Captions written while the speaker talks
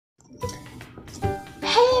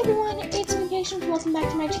Nations, welcome back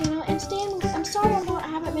to my channel, and today I'm sorry I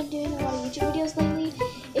haven't been doing a lot of YouTube videos lately.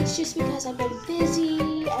 It's just because I've been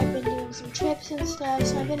busy, I've been doing some trips and stuff,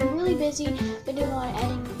 so I've been really busy, been doing a lot of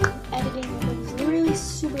editing, I've been really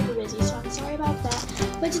super busy, so I'm sorry about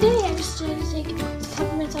that. But today I just decided to take a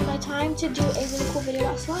couple minutes of my time to do a really cool video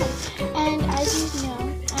about slime. And as you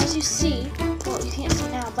know, as you see, well you can't see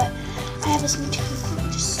now, but I have this material,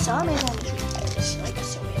 which is so amazing on this.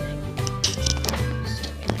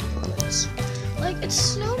 Like it's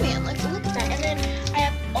snowman, like look at that. And then I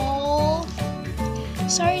have all,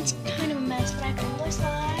 sorry it's kind of a mess, but I have all my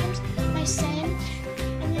slimes, my scent,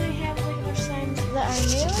 and then I have like more slimes that are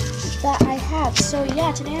new that I have. So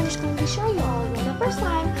yeah, today I'm just going to be showing you all of them. The first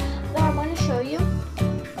slime that I want to show you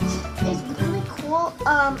is really cool.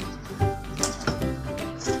 I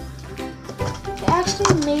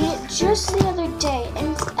actually made it just the other day, and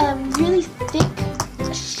it's a really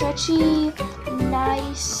thick, stretchy,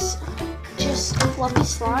 nice, just fluffy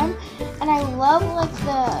slime, and I love like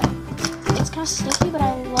it's kind of sticky, but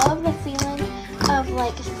I love the feeling of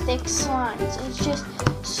like thick slimes. It's just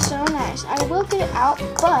so nice. I will get it out,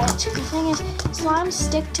 but the thing is, slimes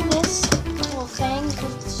stick to this little thing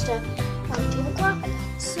because it's just a tablecloth.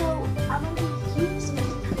 So I'm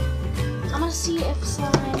gonna see if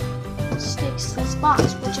slime sticks to this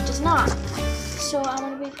box, which it does not. So I'm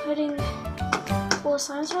gonna be putting. Well,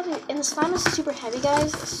 slime's heavy, and the slime is super heavy,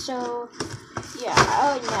 guys, so, yeah,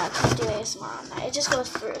 I can't do ASMR on that, it just goes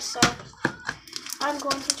through, so, I'm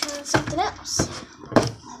going to try something else,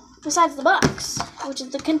 besides the box, which is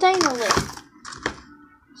the container lid.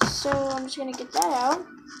 So, I'm just going to get that out,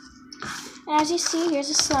 and as you see, here's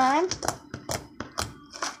the slime.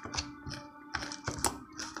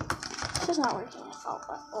 This is not working, I thought,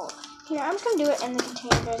 but, oh, here, I'm just going to do it in the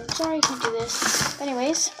container, guys. I'm sorry I can't do this, but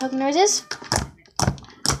anyways, poking noises.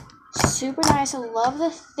 Super nice. I love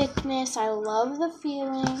the thickness. I love the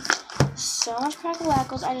feeling. So much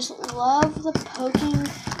crackle-lackles. I just love the poking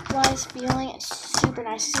wise feeling. It's super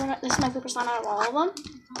nice. This is my favorite slime out of all of them.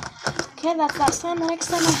 Okay, that's that slime. The next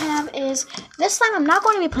slime I have is this slime. I'm not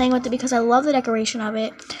going to be playing with it because I love the decoration of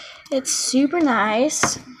it. It's super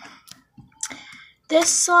nice. This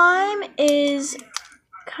slime is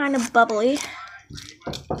kind of bubbly.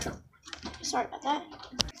 Sorry about that.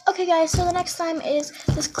 Okay guys, so the next slime is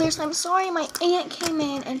this clear slime. Sorry, my aunt came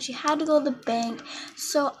in and she had to go to the bank,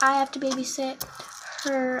 so I have to babysit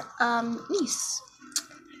her niece,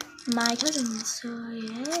 my cousin. So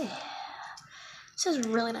yeah, this is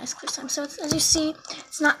really nice clear slime. So it's, as you see,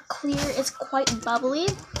 it's not clear, it's quite bubbly,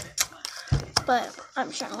 but I'm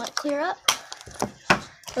just trying to let it clear up.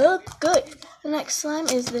 Oh, good. The next slime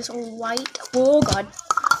is this white, oh god,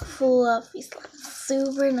 fluffy slime.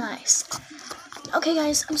 Super nice. Okay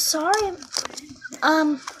guys, I'm sorry.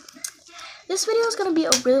 This video is gonna be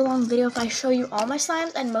a really long video if I show you all my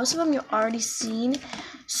slimes, and most of them you've already seen,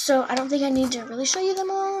 so I don't think I need to really show you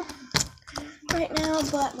them all right now,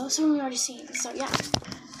 but most of them you've already seen, so yeah.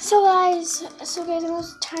 So guys, in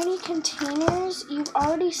those tiny containers, you've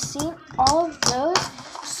already seen all of those,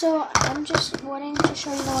 so I'm just wanting to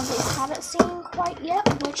show you the ones that you haven't seen quite yet,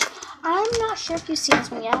 which I'm not sure if you've seen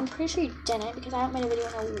this one yet. I'm pretty sure you didn't because I haven't made a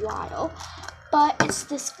video in a while. But it's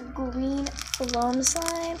this green foam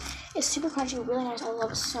slime. It's super crunchy, really nice. I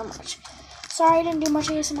love it so much. Sorry I didn't do much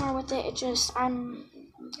ASMR with it. It just, I'm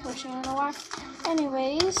pushing it a lot.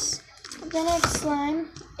 Anyways, the next slime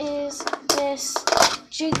is this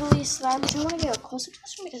jiggly slime. Do you want to get a closer to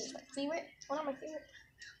this one because it's my favorite? Well, not my favorite.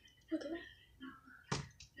 Look at me.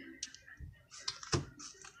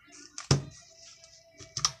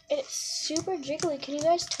 It's super jiggly. Can you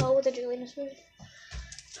guys tell what the jiggliness is?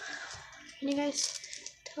 Can you guys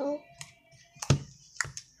tell?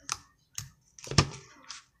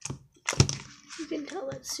 You can tell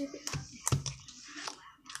that's super.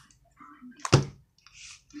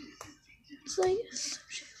 It's like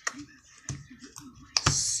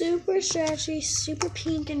super stretchy, super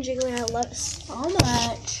pink and jiggly. I love it so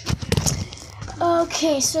much.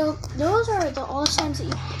 Okay, so those are all the slimes that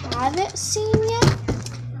you haven't seen yet.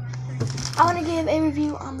 I want to give a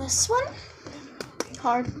review on this one.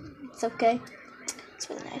 Hard. It's okay. It's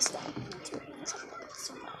really nice though. It's really nice. I love it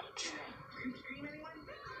so much.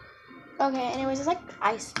 Okay, anyways, it's like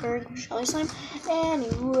iceberg shelly slime.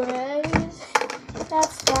 Anyways,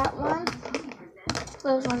 that's that one.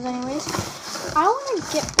 Those ones anyways. I want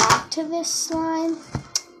to get back to this slime.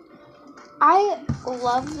 I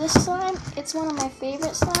love this slime. It's one of my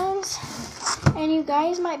favorite slimes. And you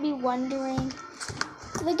guys might be wondering,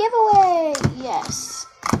 the giveaway! Yes.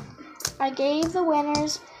 I gave the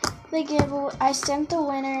winners the giveaway. I sent the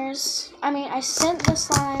winners. I sent the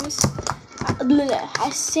slimes. that. I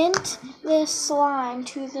sent this slime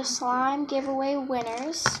to the slime giveaway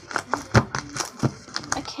winners.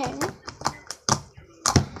 Okay.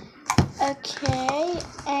 Okay,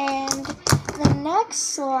 and the next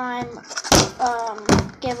slime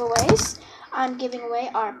giveaways I'm giving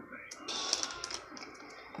away are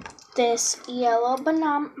this yellow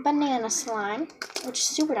banana slime, which is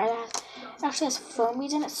super nice. It actually has foam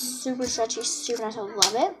beads in it. Super stretchy, super nice. I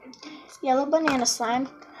love it. Yellow banana slime.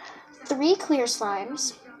 3 clear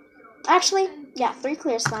slimes. Actually, yeah, 3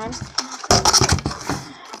 clear slimes.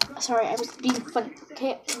 Sorry, I was being funny.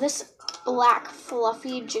 Okay, this black,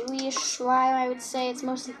 fluffy, dewy slime, I would say. It's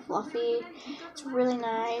mostly fluffy. It's really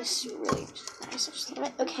nice. Really nice. I just love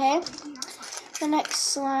it. Okay. The next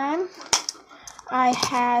slime I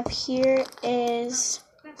have here is...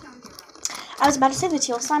 I was about to say the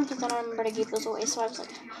teal slime, but then I remembered I gave those away, so I was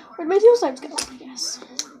like, where'd my teal slimes go? Yes.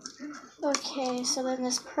 Okay, so then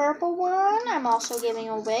this purple one I'm also giving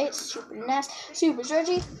away. It's super nice, super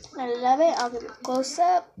stretchy. I love it. I'll give it a close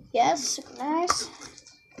up. Yes, super nice.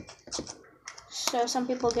 So some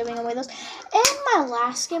people are giving away those. And my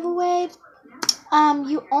last giveaway,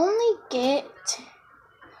 you only get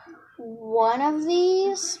 1 of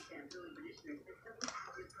these.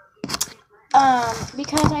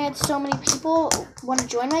 Because I had so many people want to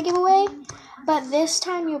join my giveaway, but this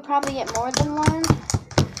time you'll probably get more than 1.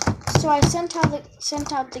 So I sent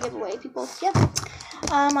out the giveaway people. Yep.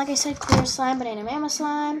 Like I said, clear slime, banana mama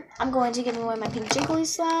slime. I'm going to give away my pink jiggly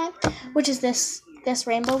slime, which is this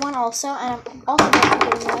rainbow one also, and I'm also going to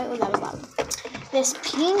be giving away. Oh, that was loud. This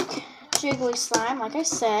pink jiggly slime, like I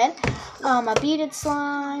said, a beaded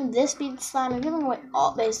slime. This beaded slime. I'm giving away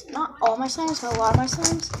not all my slimes, but a lot of my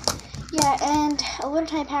slimes. Yeah, and a little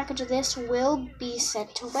tiny package of this will be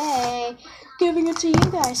sent away, giving it to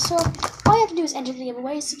you guys. So all you have to do is enter the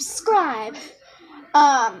giveaway, subscribe.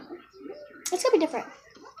 It's gonna be different.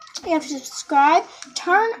 You have to subscribe,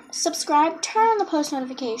 turn on the post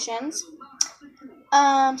notifications.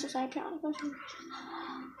 Subscribe, turn on the post notifications.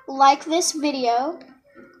 Like this video.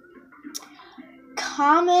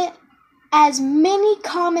 Comment as many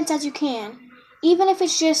comments as you can, even if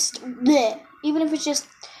it's just bleh, even if it's just,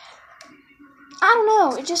 I don't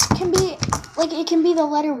know, it just can be, like, it can be the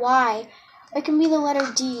letter Y, it can be the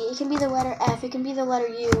letter D, it can be the letter F, it can be the letter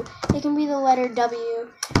U, it can be the letter W,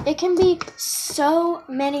 it can be so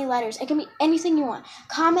many letters, it can be anything you want.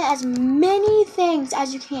 Comment as many things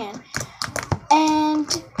as you can,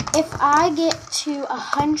 and if I get to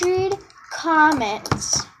 100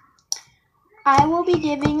 comments, I will be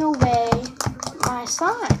giving away my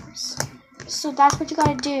slimes. So that's what you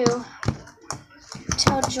gotta do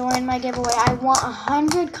to join my giveaway. I want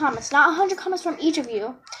 100 comments, not 100 comments from each of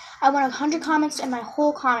you. I want 100 comments in my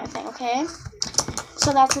whole comment thing, okay?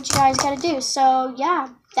 So that's what you guys gotta do. So yeah,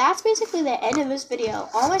 that's basically the end of this video.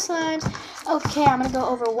 All my slimes. Okay, I'm gonna go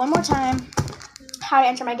over one more time how to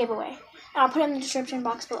enter my giveaway. And I'll put it in the description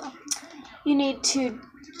box below. You need to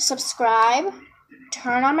subscribe,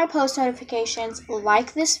 turn on my post notifications,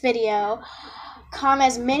 like this video, comment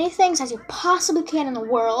as many things as you possibly can in the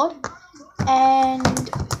world, and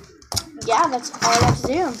yeah, that's all I have to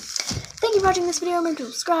do. Thank you for watching this video. Remember to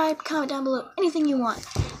subscribe, comment down below, anything you want.